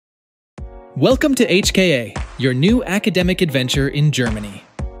Welcome to HKA, your new academic adventure in Germany.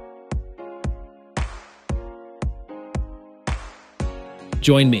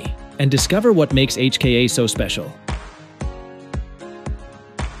 Join me and discover what makes HKA so special.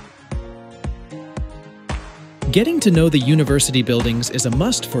 Getting to know the university buildings is a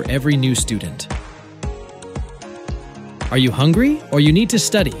must for every new student. Are you hungry or you need to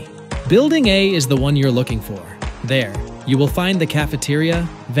study? Building A is the one you're looking for. There, you will find the cafeteria,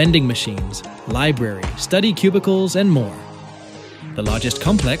 vending machines, library, study cubicles, and more. The largest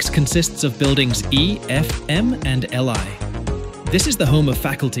complex consists of buildings E, F, M, and Li. This is the home of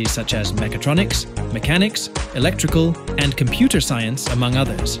faculties such as mechatronics, mechanics, electrical, and computer science, among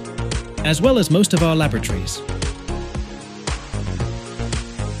others, as well as most of our laboratories.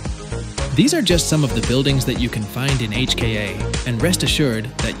 These are just some of the buildings that you can find in HKA, and rest assured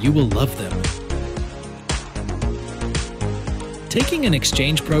that you will love them. Taking an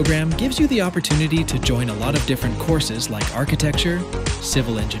exchange program gives you the opportunity to join a lot of different courses like architecture,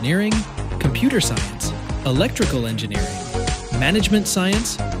 civil engineering, computer science, electrical engineering, management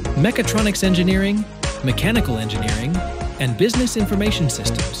science, mechatronics engineering, mechanical engineering, and business information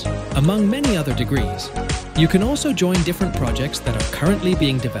systems, among many other degrees. You can also join different projects that are currently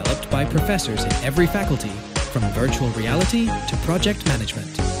being developed by professors in every faculty, from virtual reality to project management.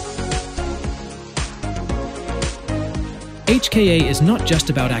 HKA is not just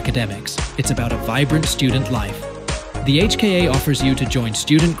about academics, it's about a vibrant student life. The HKA offers you to join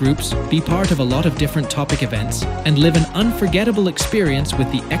student groups, be part of a lot of different topic events, and live an unforgettable experience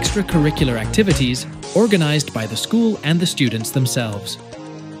with the extracurricular activities organized by the school and the students themselves.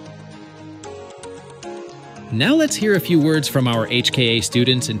 Now let's hear a few words from our HKA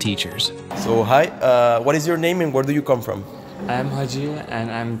students and teachers. So hi, what is your name and where do you come from? I'm Haji and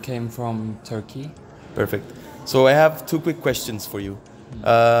I came from Turkey. Perfect. So I have two quick questions for you.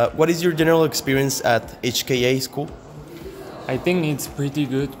 What is your general experience at HKA school? I think it's pretty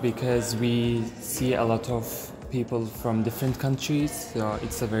good because we see a lot of people from different countries, so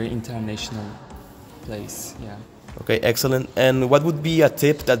it's a very international place, yeah. Okay, excellent. And what would be a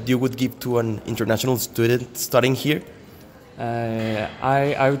tip that you would give to an international student studying here?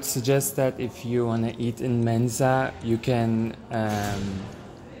 I would suggest that if you want to eat in Mensa, you can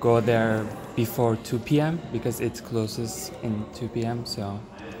go there before 2 p.m. because it closes in 2 p.m. So.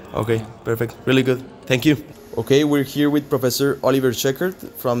 Okay, yeah. Perfect. Really good. Thank you. Okay, we're here with Professor Oliver Scheckert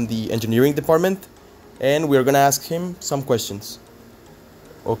from the engineering department, and we're going to ask him some questions.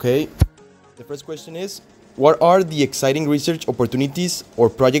 Okay, the first question is, what are the exciting research opportunities or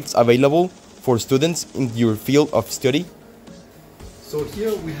projects available for students in your field of study? So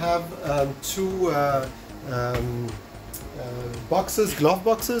here we have two boxes, glove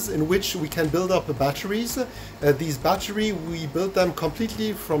boxes, in which we can build up the batteries. These batteries, we build them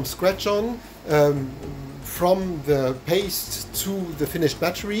completely from scratch on, from the paste to the finished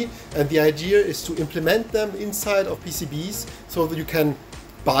battery, and the idea is to implement them inside of PCBs so that you can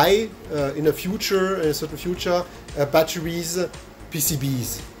buy in a certain future, batteries,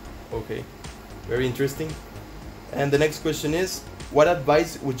 PCBs. Okay, very interesting. And the next question is, what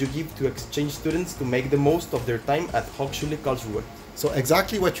advice would you give to exchange students to make the most of their time at Hochschule Karlsruhe? So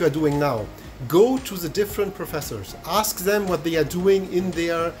exactly what you are doing now. Go to the different professors, ask them what they are doing in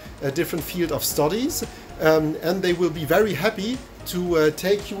their different field of studies, and they will be very happy to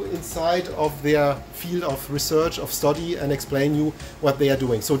take you inside of their field of research, of study, and explain you what they are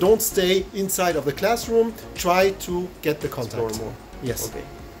doing. So don't stay inside of the classroom, try to get the contact. Explore more. Yes. Okay,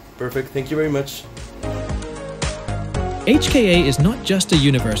 perfect. Thank you very much. HKA is not just a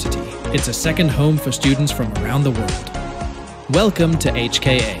university, it's a second home for students from around the world. Welcome to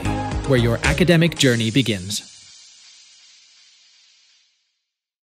HKA, where your academic journey begins.